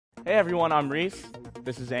Hey everyone, I'm Rhys.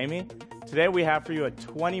 This is Amy. Today we have for you a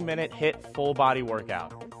 20-minute HIIT full body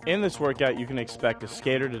workout. In this workout, you can expect a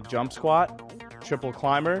skater to jump squat, triple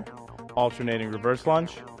climber, alternating reverse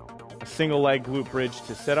lunge, a single leg glute bridge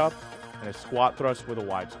to sit up, and a squat thrust with a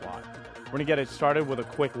wide squat. We're gonna get it started with a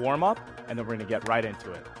quick warm up, and then we're gonna get right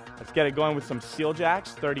into it. Let's get it going with some seal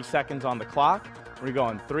jacks, 30 seconds on the clock. We're gonna go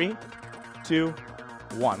in 3, 2,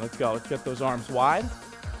 1. Let's go, let's get those arms wide.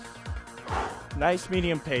 Nice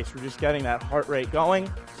medium pace, we're just getting that heart rate going.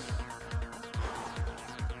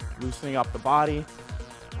 Loosening up the body.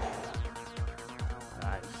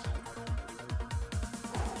 Nice.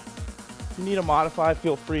 If you need to modify,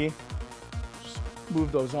 feel free. Just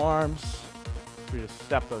move those arms. Free to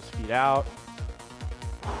step those feet out.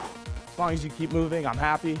 As long as you keep moving, I'm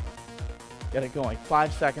happy. Get it going.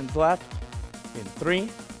 5 seconds left. In 3,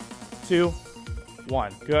 2,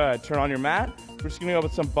 1. Good. Turn on your mat. We're just gonna go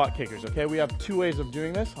with some butt kickers, okay? We have 2 ways of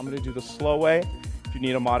doing this. I'm gonna do the slow way. If you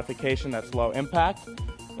need a modification that's low impact.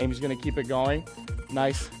 Amy's gonna keep it going.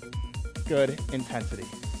 Nice, good intensity.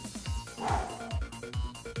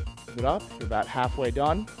 Keep it up, you're about halfway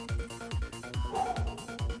done.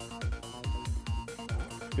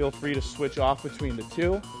 Feel free to switch off between the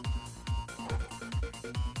two.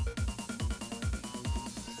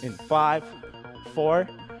 In 5, 4,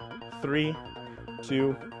 3,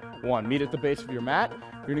 2, 1. Meet at the base of your mat.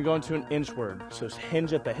 You're gonna go into an inchward. So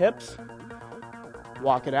hinge at the hips,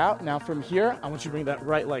 walk it out. Now from here, I want you to bring that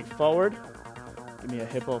right leg forward. Give me a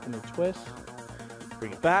hip opener twist.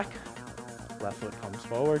 Bring it back. Left foot comes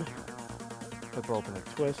forward. Hip opener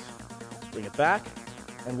twist. Bring it back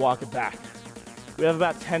and walk it back. We have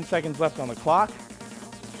about 10 seconds left on the clock.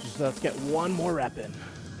 Just let's get one more rep in.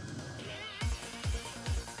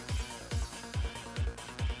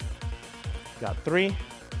 Got 3,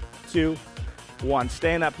 2, 1.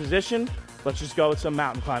 Stay in that position. Let's just go with some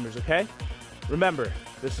mountain climbers, okay? Remember,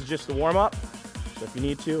 this is just the warm up. So if you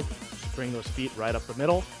need to, just bring those feet right up the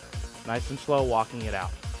middle. Nice and slow, walking it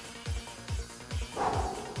out.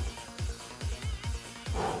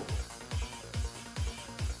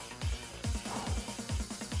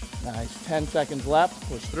 Nice, 10 seconds left,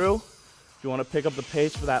 push through. If you want to pick up the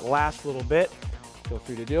pace for that last little bit, feel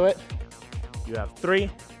free to do it. You have 3,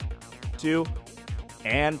 2,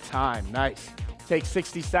 and time. Nice. Take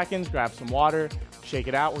 60 seconds, grab some water, shake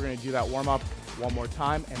it out. We're gonna do that warm up one more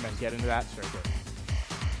time and then get into that circuit.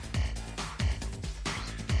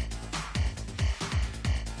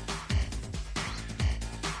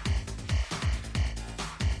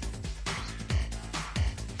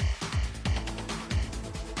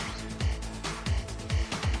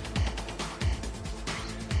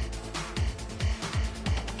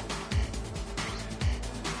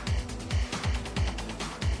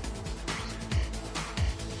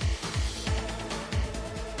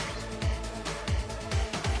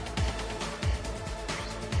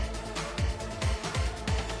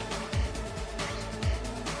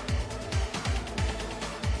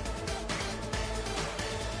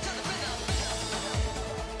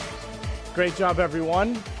 Great job,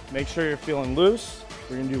 everyone. Make sure you're feeling loose.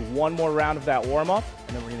 We're gonna do one more round of that warm up,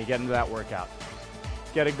 and then we're gonna get into that workout.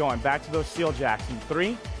 Let's get it going. Back to those seal jacks in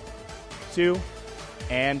 3, 2,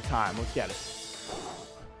 and time. Let's get it.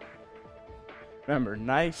 Remember,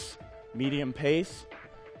 nice, medium pace.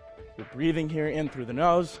 You're breathing here in through the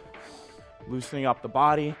nose, loosening up the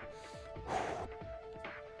body.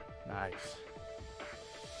 Nice.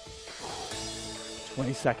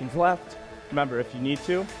 20 seconds left. Remember, if you need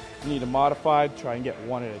to modify, try and get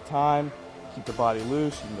 1 at a time. Keep the body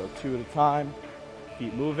loose, you can go 2 at a time.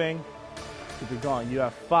 Feet moving, keep it going. You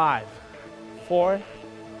have 5, 4,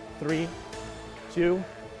 3, 2,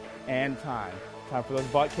 and time. Time for those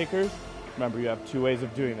butt kickers. Remember, you have 2 ways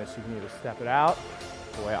of doing this. You can either step it out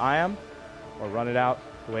the way I am, or run it out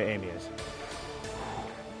the way Amy is.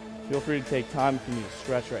 Feel free to take time if you need to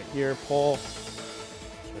stretch right here, pull.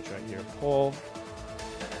 Stretch right here, pull.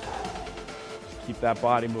 Keep that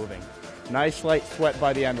body moving. Nice light sweat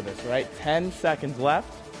by the end of this, right? 10 seconds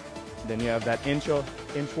left. Then you have that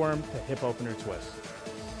inchworm to hip opener twist.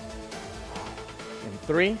 In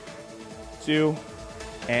 3, 2,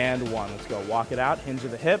 and 1. Let's go. Walk it out, hinge of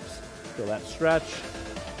the hips. Feel that stretch.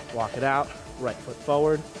 Walk it out. Right foot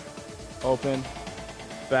forward. Open.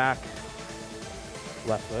 Back.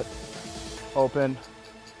 Left foot. Open.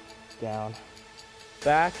 Down.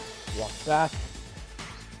 Back. Walk back.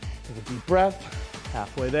 Take a deep breath.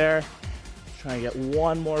 Halfway there. Try and get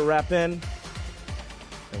one more rep in.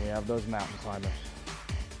 Then we have those mountain climbers.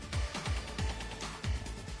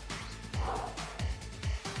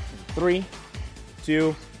 3,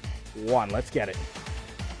 2, 1. Let's get it.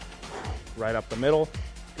 Right up the middle.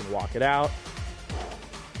 You can walk it out.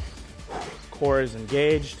 Core is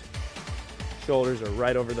engaged. Shoulders are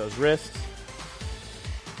right over those wrists.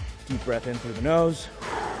 Deep breath in through the nose.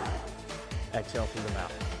 Exhale through the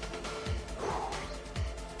mouth.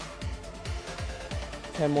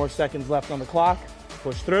 10 more seconds left on the clock.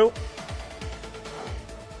 Push through.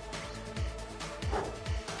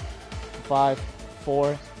 5,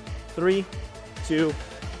 4, 3, 2,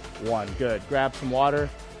 1. Good. Grab some water.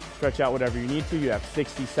 Stretch out whatever you need to. You have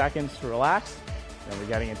 60 seconds to relax. And we're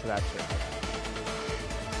getting into that circuit.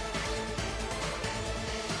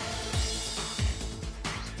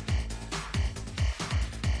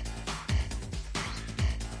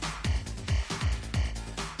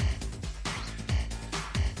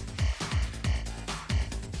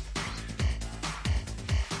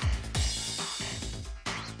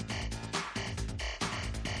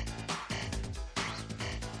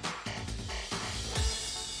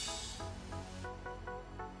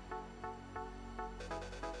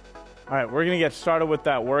 All right, we're gonna get started with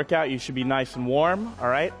that workout. You should be nice and warm, all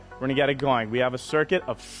right? We're gonna get it going. We have a circuit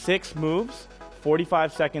of 6 moves,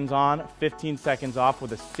 45 seconds on, 15 seconds off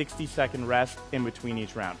with a 60-second rest in between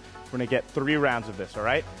each round. We're gonna get 3 rounds of this, all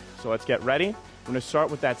right? So let's get ready. We're gonna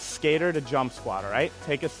start with that skater to jump squat, all right?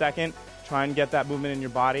 Take a second, try and get that movement in your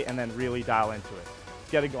body and then really dial into it.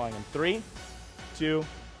 Let's get it going in 3, 2,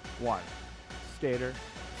 1. Skater,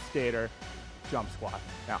 skater, jump squat.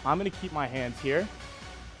 Now I'm gonna keep my hands here.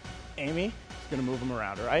 Amy is gonna move them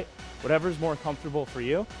around, all right? Whatever's more comfortable for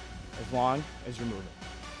you, as long as you're moving.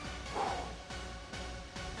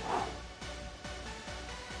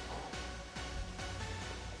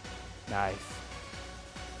 Nice.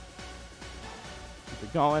 Keep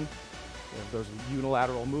it going. We have those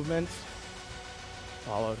unilateral movements,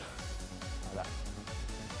 followed by that.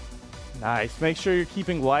 Nice. Make sure you're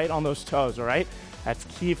keeping light on those toes, all right? That's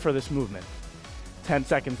key for this movement. 10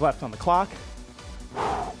 seconds left on the clock.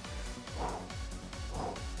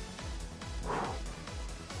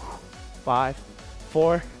 5,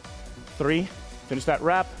 4, 3, finish that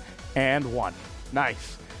rep, and 1.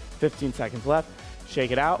 Nice. 15 seconds left.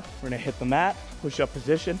 Shake it out. We're gonna hit the mat, push-up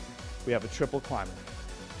position. We have a triple climber.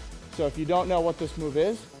 So if you don't know what this move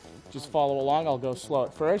is, just follow along. I'll go slow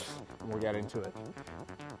at first, and we'll get into it.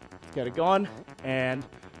 Let's get it going, and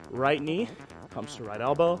right knee comes to right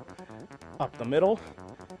elbow, up the middle,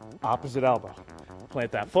 opposite elbow.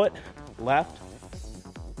 Plant that foot, left,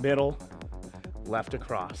 middle, left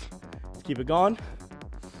across. Keep it going.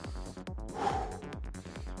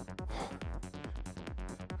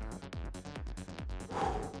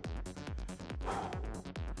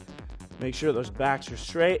 Make sure those backs are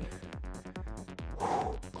straight.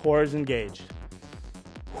 Core is engaged.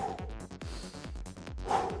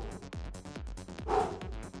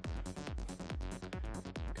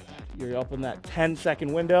 Good. You're up in that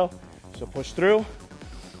 10-second window, so push through.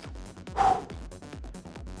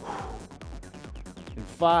 In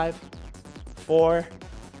 5, 4,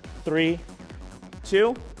 3,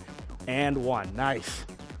 2, and 1. Nice.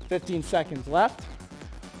 15 seconds left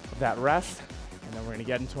of that rest, and then we're gonna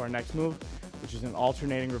get into our next move, which is an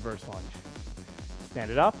alternating reverse lunge. Stand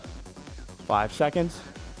it up, 5 seconds,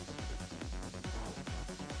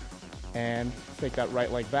 and take that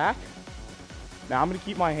right leg back. Now I'm gonna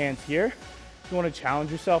keep my hands here. If you wanna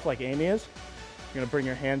challenge yourself like Amy is, you're gonna bring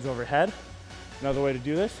your hands overhead. Another way to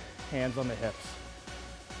do this, hands on the hips.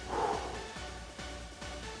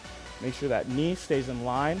 Make sure that knee stays in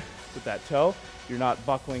line with that toe. You're not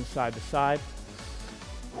buckling side to side.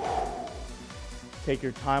 Take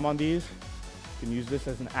your time on these. You can use this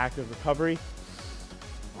as an active recovery.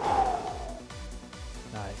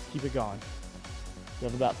 Nice, keep it going. You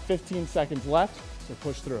have about 15 seconds left, so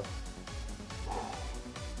push through.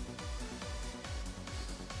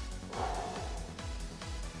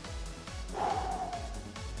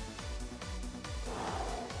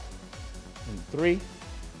 In 3,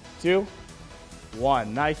 2,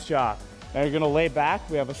 1. Nice job. Now you're gonna lay back.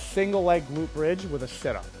 We have a single leg glute bridge with a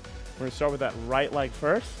sit-up. We're gonna start with that right leg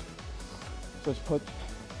first. So let's put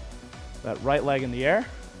that right leg in the air.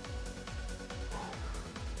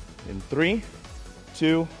 In 3,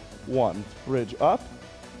 2, 1. Bridge up,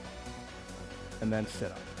 and then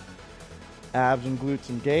sit up. Abs and glutes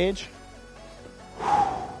engage.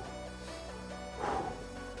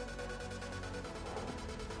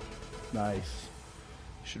 Nice.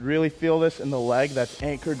 You should really feel this in the leg that's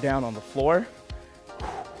anchored down on the floor.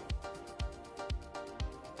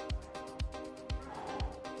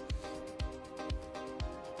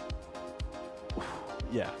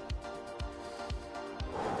 Yeah.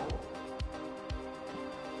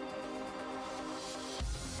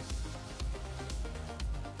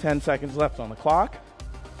 Ten seconds left on the clock.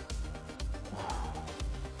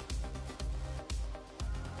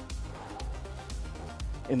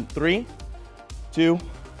 In 3, 2,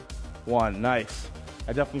 1. Nice.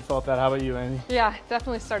 I definitely felt that. How about you, Amy? Yeah,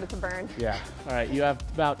 definitely started to burn. Yeah. All right, you have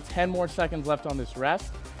about 10 more seconds left on this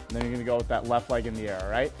rest, and then you're gonna go with that left leg in the air, all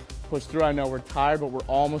right? Push through. I know we're tired, but we're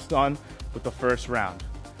almost done with the first round.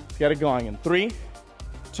 Let's get it going in 3,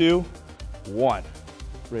 2, 1.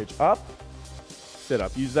 Bridge up, sit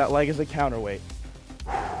up. Use that leg as a counterweight.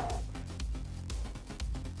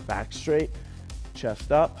 Back straight,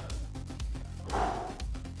 chest up.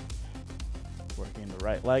 Working the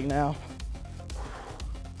right leg now.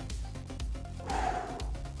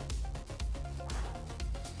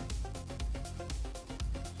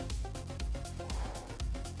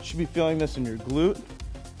 You should be feeling this in your glute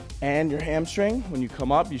and your hamstring. When you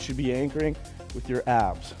come up, you should be anchoring with your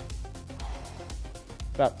abs.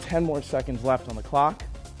 About 10 more seconds left on the clock.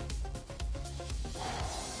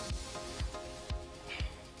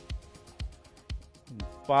 In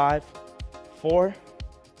 5, 4,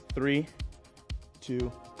 3,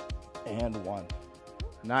 2, and 1.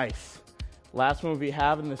 Nice. Last move we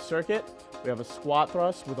have in this circuit, we have a squat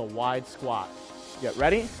thrust with a wide squat. Get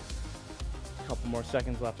ready. A couple more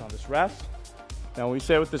seconds left on this rest. Now when we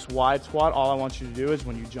say with this wide squat, all I want you to do is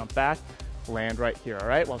when you jump back, land right here, all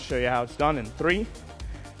right? I'll show you how it's done in 3,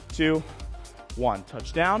 2, 1.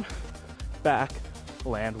 Touch down, back,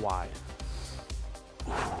 land wide.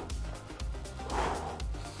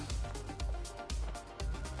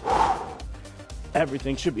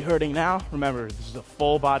 Everything should be hurting now. Remember, this is a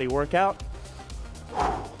full body workout.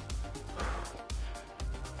 So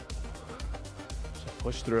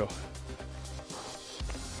push through.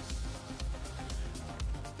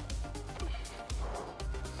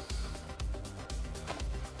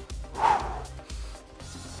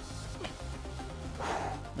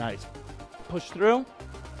 Nice. Push through.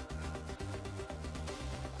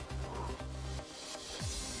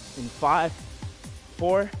 In 5,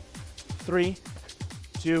 4, 3,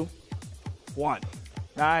 2, 1.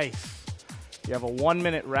 Nice. You have a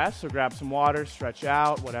 1-minute rest, so grab some water, stretch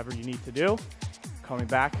out, whatever you need to do. Coming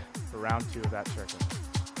back for round 2 of that circuit.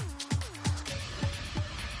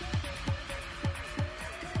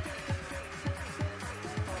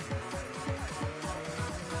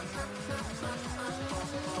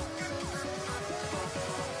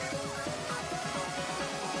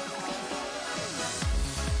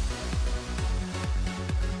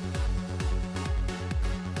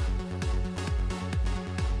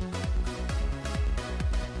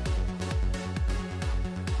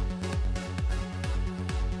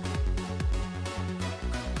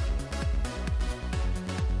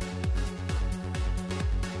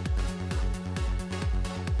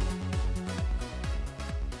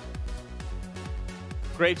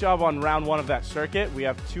 Great job on round 1 of that circuit. We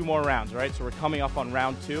have 2 more rounds, all right? So we're coming up on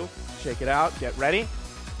round 2. Shake it out, get ready,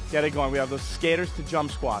 get it going. We have those skaters to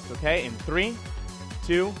jump squats, okay? In 3,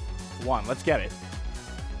 2, 1, let's get it.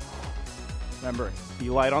 Remember,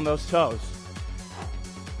 be light on those toes.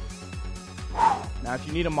 Now if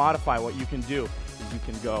you need to modify, what you can do is you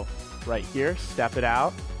can go right here, step it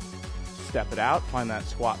out, find that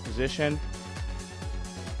squat position,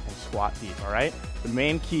 and squat deep, all right? The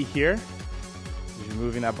main key here is you're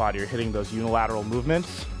moving that body, you're hitting those unilateral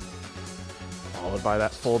movements, followed by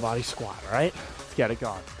that full body squat, all right? Let's get it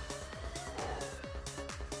going.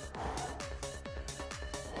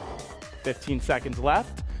 15 seconds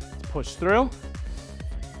left, let's push through.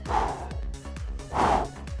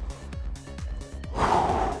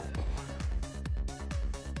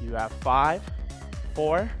 You have 5,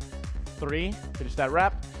 4, 3, finish that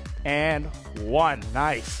rep, and 1,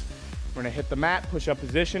 nice. We're gonna hit the mat, push up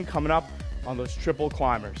position, coming up on those triple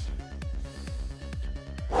climbers.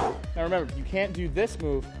 Now remember, if you can't do this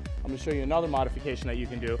move, I'm gonna show you another modification that you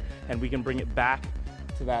can do, and we can bring it back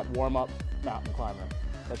to that warm-up mountain climber.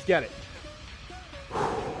 Let's get it.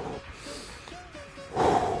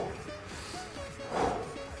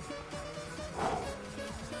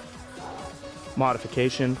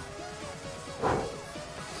 Modification.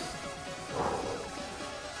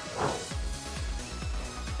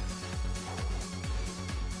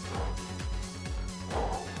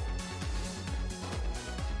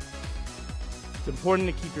 It's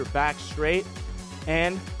important to keep your back straight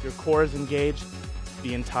and your core is engaged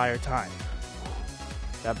the entire time.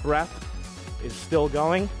 That breath is still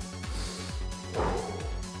going.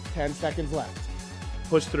 10 seconds left.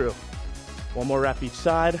 Push through. One more rep each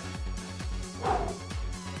side.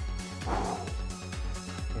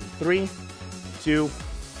 In 3, 2,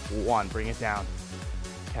 1. Bring it down.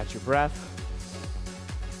 Catch your breath.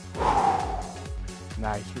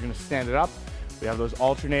 Nice. We're going to stand it up. We have those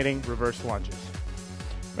alternating reverse lunges.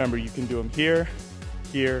 Remember, you can do them here,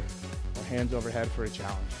 here, or hands overhead for a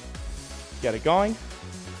challenge. Get it going.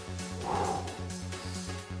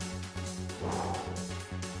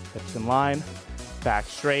 Hips in line, back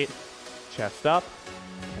straight, chest up,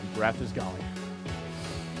 and breath is going.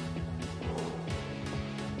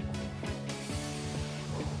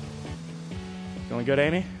 Feeling good,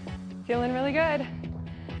 Amy? Feeling really good.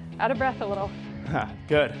 Out of breath a little.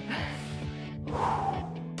 Good.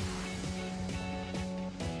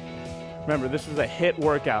 Remember, this is a HIIT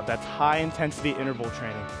workout. That's high intensity interval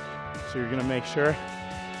training. So you're gonna make sure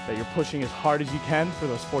that you're pushing as hard as you can for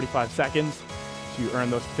those 45 seconds so you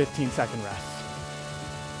earn those 15-second rests.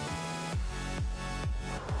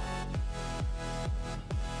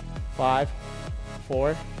 Five,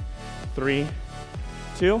 4, 3,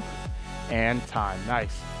 2, and time.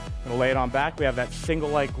 Nice. Gonna lay it on back. We have that single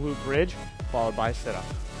leg glute bridge followed by a sit-up.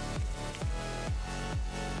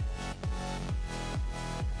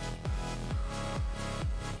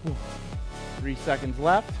 Whew. 3 seconds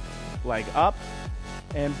left. Leg up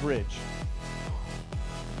and bridge.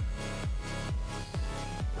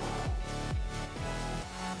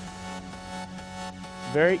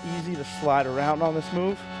 Very easy to slide around on this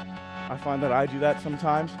move. I find that I do that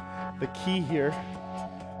sometimes. The key here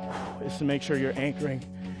is to make sure you're anchoring,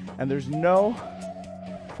 and there's no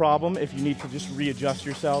problem if you need to just readjust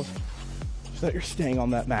yourselves so that you're staying on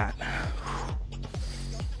that mat.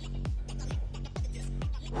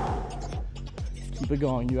 Keep it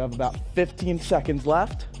going. You have about 15 seconds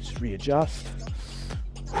left. Just readjust.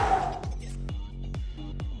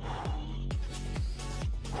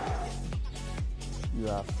 You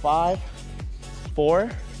have 5, 4,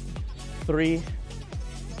 3,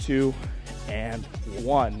 2, and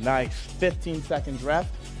 1. Nice. 15 seconds rest.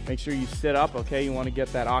 Make sure you sit up, okay? You want to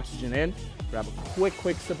get that oxygen in. Grab a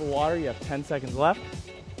quick sip of water. You have 10 seconds left.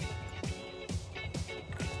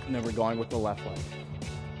 And then we're going with the left leg.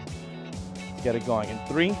 Get it going in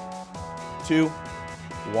 3, 2,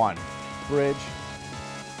 1. Bridge,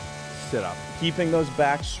 sit up. Keeping those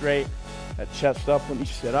backs straight, that chest up when you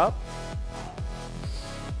sit up.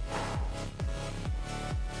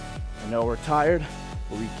 I know we're tired,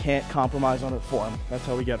 but we can't compromise on our form. That's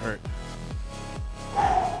how we get hurt.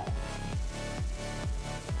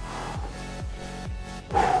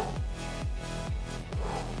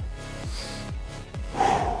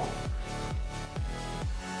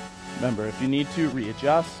 Remember, if you need to,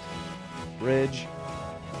 readjust, bridge,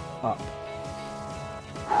 up.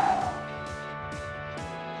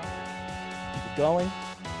 Keep it going.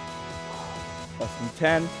 Less than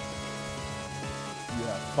 10. You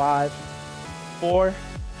have 5, 4,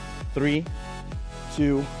 3,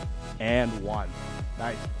 2, and 1.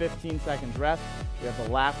 Nice. 15 seconds rest. We have the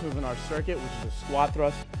last move in our circuit, which is a squat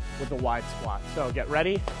thrust with a wide squat. So get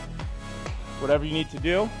ready. Whatever you need to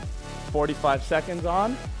do. 45 seconds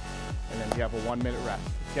on. And then we have a 1-minute rest.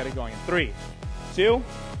 Let's get it going in 3, 2,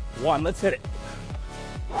 1. Let's hit it.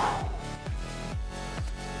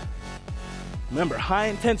 Remember, high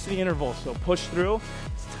intensity intervals, so push through.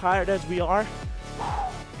 As tired as we are,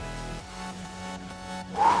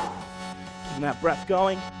 keeping that breath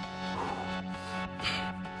going.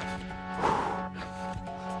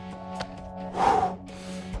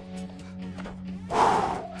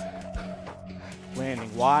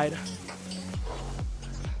 Landing wide.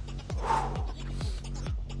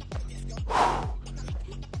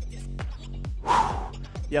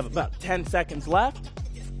 You have about 10 seconds left.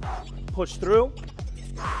 Push through.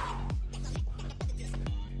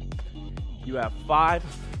 You have 5,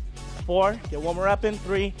 4. Get one more up in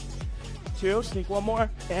 3, 2. Sneak one more.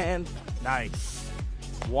 And nice.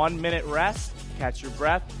 1-minute rest. Catch your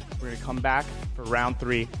breath. We're going to come back for round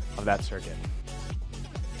 3 of that circuit.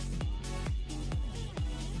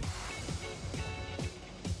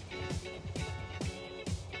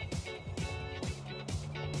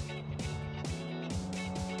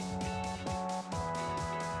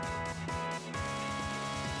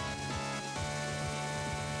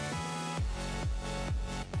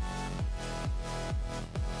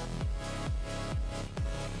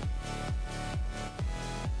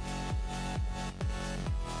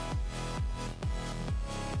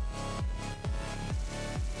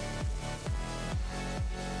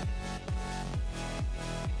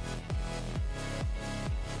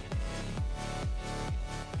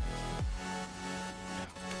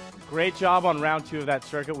 Great job on round 2 of that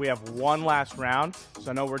circuit. We have one last round. So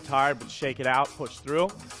I know we're tired, but shake it out, push through.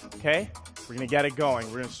 Okay, we're gonna get it going.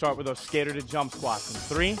 We're gonna start with those skater to jump squats in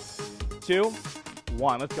 3, 2,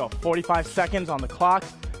 1. Let's go. 45 seconds on the clock.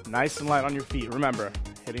 Nice and light on your feet. Remember,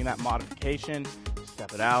 hitting that modification,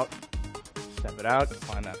 step it out,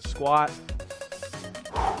 find that squat.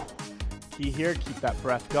 Key here, keep that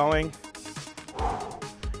breath going.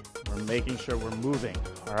 We're making sure we're moving,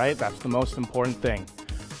 all right? That's the most important thing.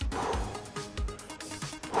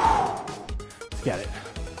 Let's get it.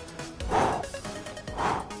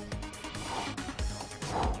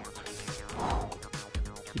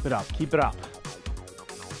 Keep it up, keep it up.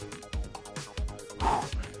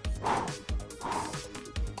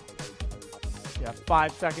 You have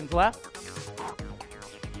 5 seconds left.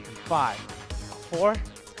 5, 4,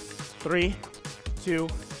 3, 2,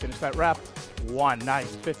 finish that rep. 1,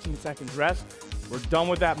 nice, 15 seconds rest. We're done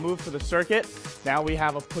with that move for the circuit. Now we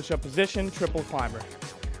have a push-up position, triple climber.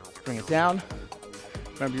 Bring it down.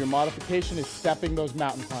 Remember, your modification is stepping those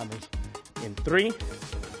mountain climbers. In 3,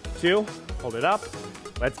 2, hold it up.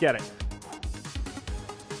 Let's get it.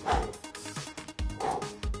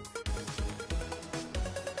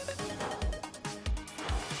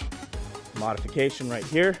 Modification right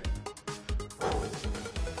here.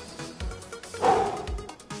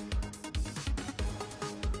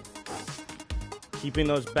 Keeping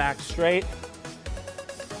those backs straight.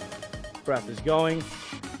 Breath is going.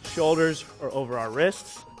 Shoulders are over our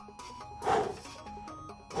wrists.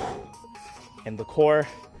 And the core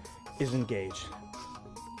is engaged.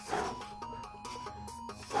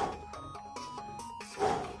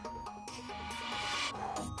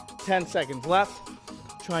 Ten seconds left.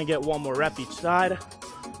 Try and get one more rep each side.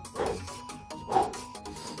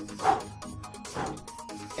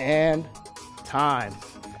 And time.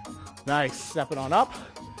 Nice, stepping on up.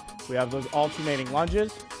 We have those alternating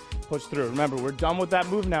lunges. Push through. Remember, we're done with that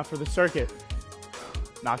move now for the circuit.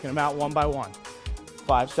 Knocking them out one by one.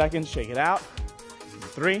 5 seconds, shake it out.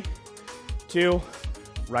 3, 2,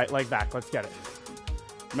 right leg back. Let's get it.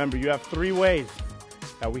 Remember, you have 3 ways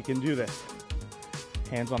that we can do this.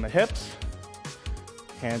 Hands on the hips.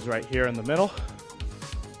 Hands right here in the middle.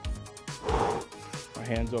 Our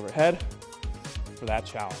hands overhead for that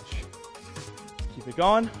challenge. Let's keep it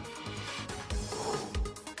going.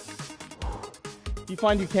 If you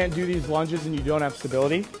find you can't do these lunges and you don't have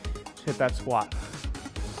stability, just hit that squat.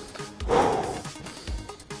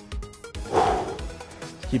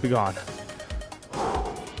 Keep it going.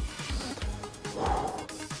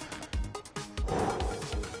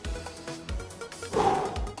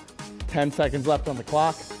 Ten seconds left on the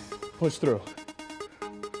clock. Push through.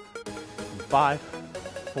 5,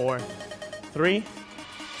 4, 3,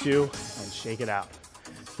 2, and shake it out.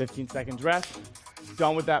 15 seconds rest.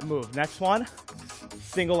 Done with that move. Next one,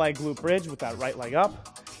 single leg glute bridge with that right leg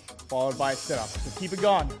up, followed by a sit up. So keep it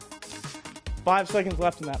going. 5 seconds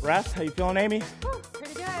left in that rest. How you feeling, Amy?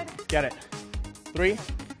 Pretty good. Let's get it. 3,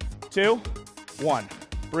 2, 1.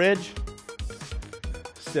 Bridge,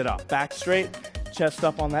 sit up. Back straight, chest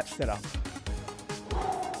up on that sit up.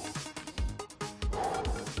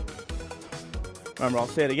 Remember, I'll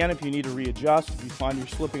say it again, if you need to readjust, if you find you're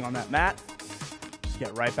slipping on that mat, just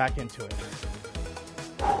get right back into it.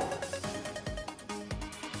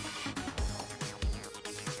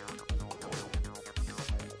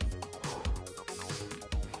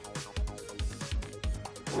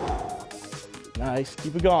 Nice,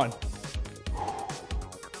 keep it going.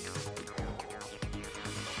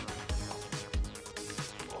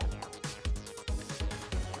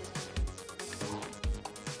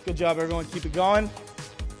 Good job, everyone. Keep it going.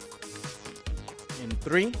 In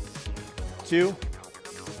 3, 2,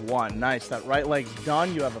 1. Nice. That right leg's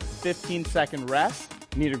done. You have a 15-second rest.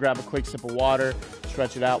 You need to grab a quick sip of water,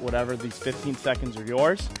 stretch it out, whatever. These 15 seconds are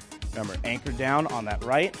yours. Remember, anchor down on that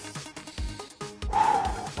right.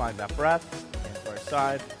 Find that breath. Hands to our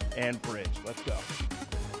side and bridge. Let's go.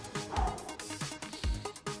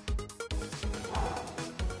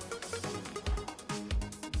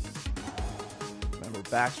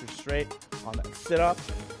 Backs are straight on that sit up.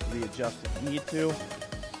 Readjust if you need to.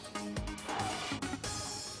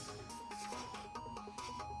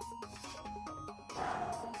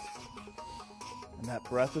 And that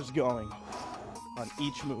breath is going on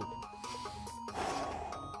each move.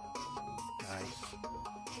 Nice.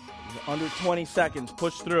 Under 20 seconds,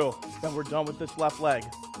 push through. Then we're done with this left leg.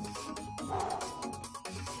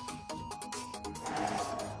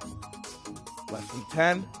 Less than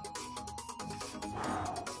 10.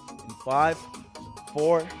 5,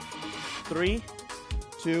 4, 3,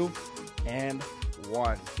 2, and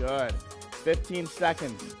 1. Good. 15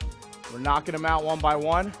 seconds. We're knocking them out one by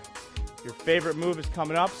one. Your favorite move is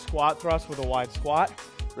coming up. Squat thrust with a wide squat.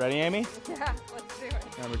 Ready, Amy? Yeah, let's do it.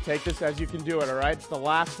 Remember, take this as you can do it, all right? It's the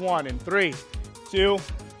last one in 3, 2,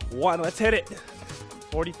 1. Let's hit it.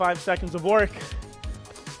 45 seconds of work.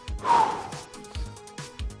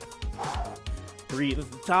 Breathe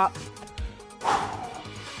at the top.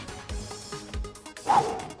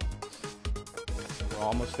 We're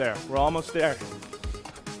almost there. We're almost there.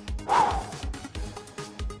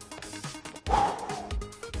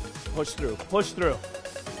 Push through, push through.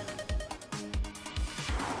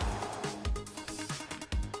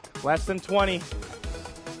 Less than 20.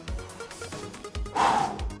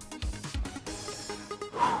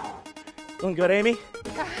 Doing good, Amy?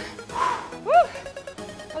 Yeah. Woo.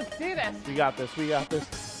 Let's do this. We got this, we got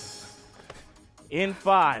this. In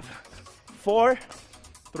 5, 4,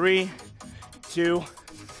 3, 2,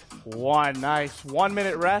 1. Nice. 1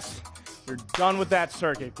 minute rest. You're done with that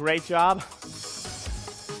circuit. Great job.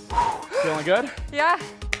 Feeling good? Yeah.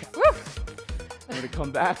 Woo. I'm gonna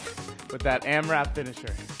come back with that AMRAP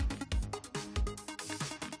finisher.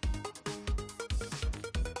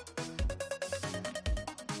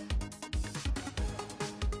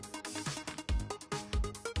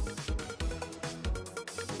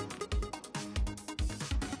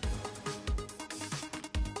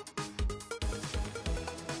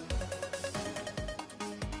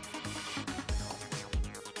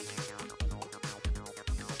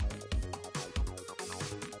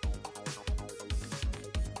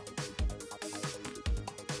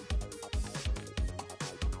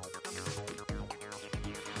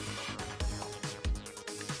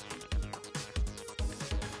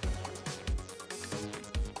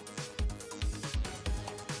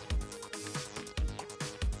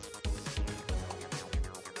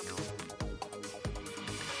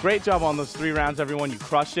 Great job on those 3 rounds, everyone. You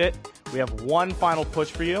crushed it. We have one final push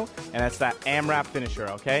for you, and that's that AMRAP finisher,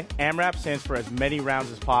 okay? AMRAP stands for as many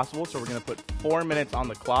rounds as possible, so we're gonna put 4 minutes on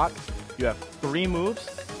the clock. You have 3 moves,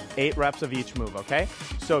 8 reps of each move, okay?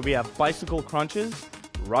 So we have bicycle crunches,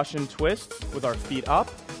 Russian twists with our feet up,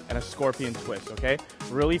 and a scorpion twist, okay?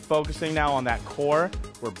 Really focusing now on that core.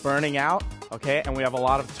 We're burning out, okay? And we have a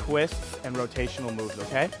lot of twists and rotational moves,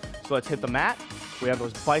 okay? So let's hit the mat. We have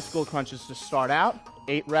those bicycle crunches to start out.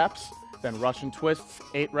 8 reps, then Russian twists,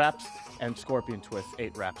 8 reps, and scorpion twists,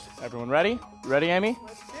 8 reps. Everyone ready? You ready, Amy?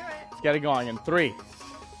 Let's do it. Let's get it going in 3,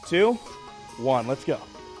 2, 1. Let's go.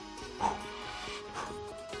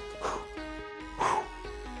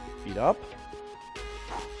 Feet up.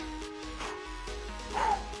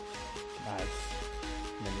 Nice.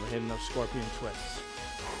 And then we're hitting those scorpion twists.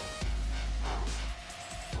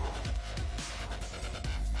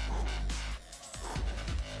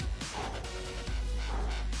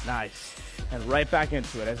 Nice. And right back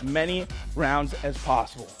into it. As many rounds as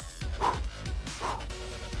possible.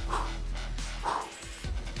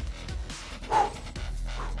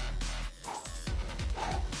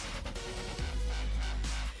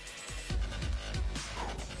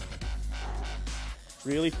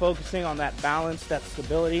 Really focusing on that balance, that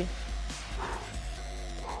stability.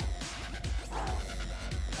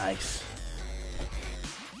 Nice.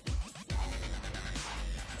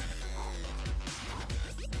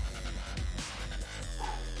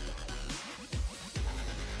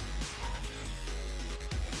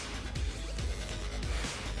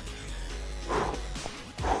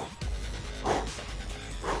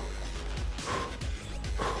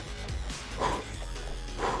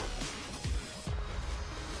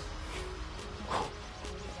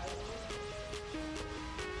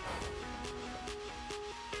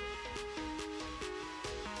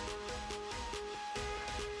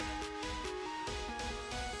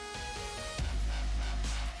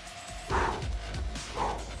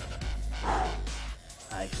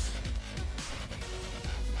 Nice.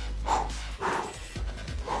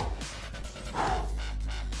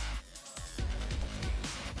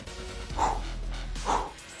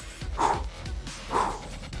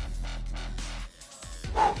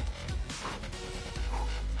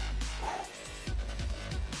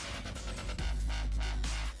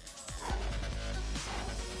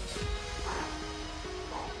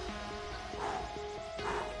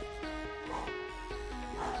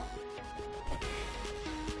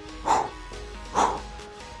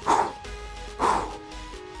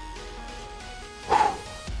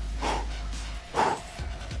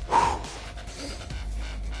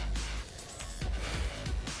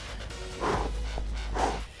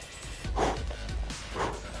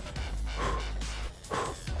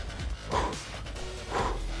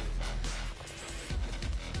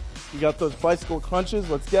 You got those bicycle crunches,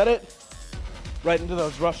 let's get it. Right into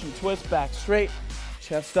those Russian twists, back straight,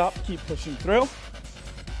 chest up, keep pushing through.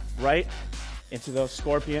 Right into those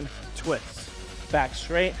scorpion twists. Back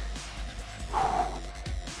straight,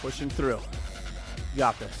 pushing through. You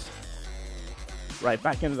got this. Right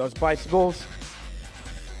back into those bicycles.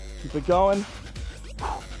 Keep it going.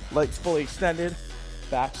 Legs fully extended,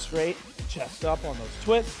 back straight, chest up on those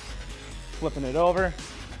twists. Flipping it over,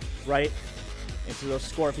 right into those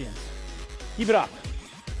scorpions. Keep it up.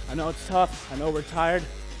 I know it's tough. I know we're tired.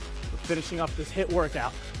 We're finishing up this HIIT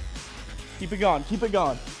workout. Keep it going. Keep it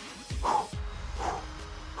going.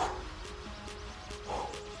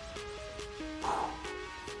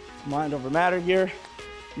 Mind over matter here.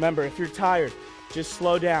 Remember, if you're tired, just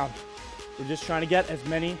slow down. We're just trying to get as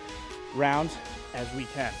many rounds as we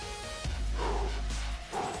can.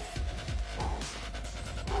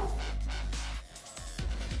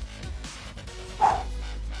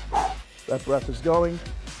 That breath is going.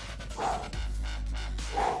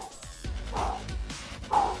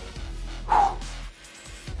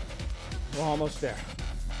 We're almost there.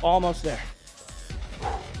 Almost there.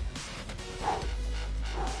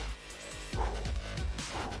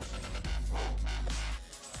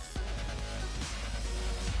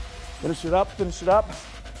 Finish it up, finish it up.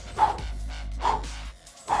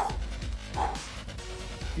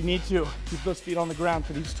 If you need to, keep those feet on the ground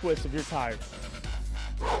for these twists if you're tired.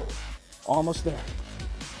 Almost there.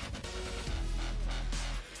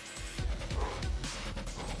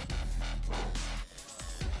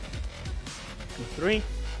 And 3,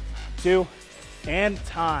 2, and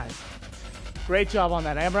time. Great job on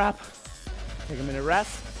that AMRAP. Take a minute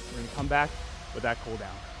rest. We're gonna come back with that cool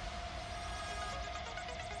down.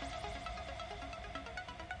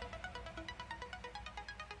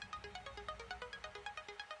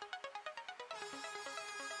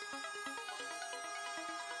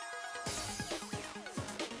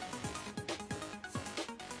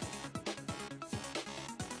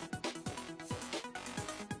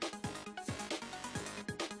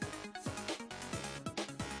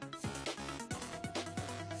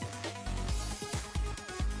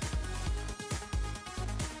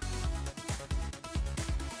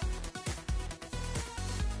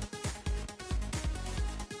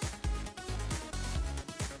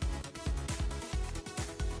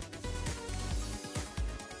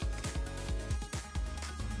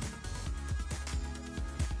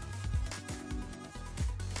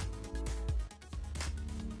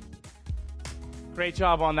 Great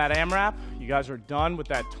job on that AMRAP. You guys are done with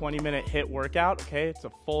that 20-minute HIIT workout, okay? It's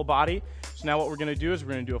a full body. So now what we're gonna do is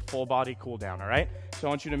we're gonna do a full body cool down, all right? So I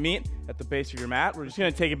want you to meet at the base of your mat. We're just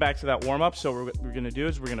gonna take it back to that warm up. So what we're gonna do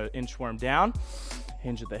is we're gonna inchworm down,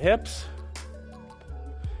 hinge at the hips,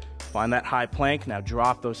 find that high plank. Now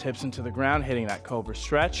drop those hips into the ground, hitting that cobra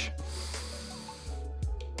stretch.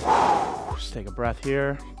 Just take a breath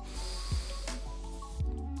here.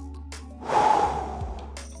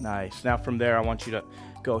 Nice. Now from there, I want you to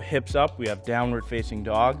go hips up. We have downward facing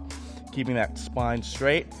dog, keeping that spine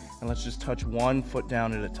straight. And let's just touch one foot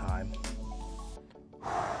down at a time.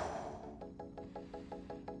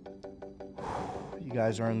 You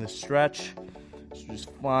guys are in this stretch, so just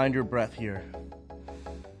find your breath here.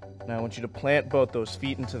 Now I want you to plant both those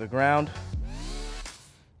feet into the ground.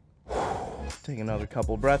 Take another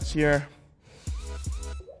couple breaths here.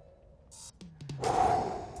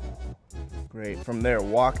 Great. From there,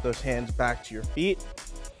 walk those hands back to your feet.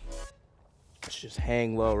 Let's just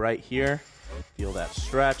hang low right here. Feel that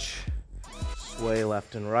stretch. Sway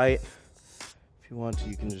left and right. If you want to,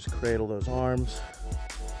 you can just cradle those arms.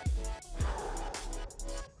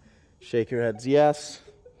 Shake your heads yes.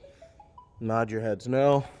 Nod your heads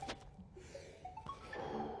no.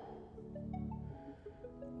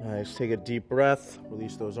 Nice. Take a deep breath.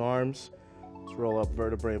 Release those arms. Let's roll up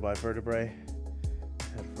vertebrae by vertebrae.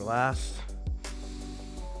 Head for last.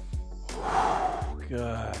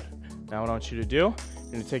 Good. Now what I want you to do,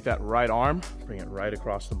 you're going to take that right arm, bring it right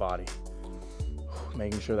across the body.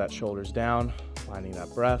 Making sure that shoulder's down, finding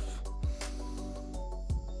that breath.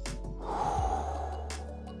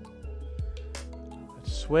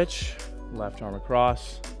 Let's switch, left arm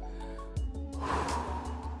across.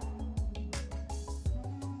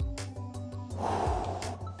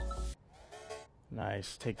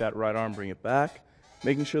 Nice. Take that right arm, bring it back.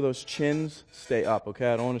 Making sure those chins stay up,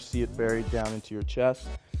 okay? I don't want to see it buried down into your chest.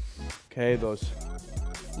 Okay, those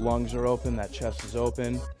lungs are open, that chest is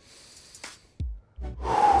open.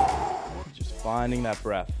 Just finding that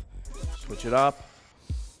breath. Switch it up.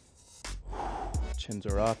 Chins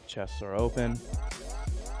are up, chests are open.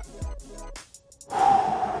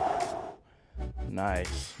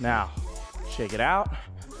 Nice. Now, shake it out.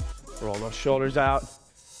 Roll those shoulders out.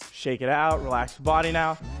 Shake it out, relax the body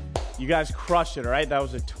now. You guys crushed it, all right? That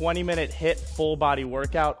was a 20-minute HIIT full body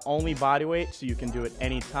workout, only body weight, so you can do it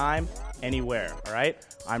anytime, anywhere, all right?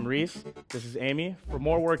 I'm Rhys, this is Amy. For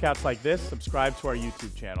more workouts like this, subscribe to our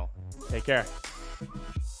YouTube channel. Take care.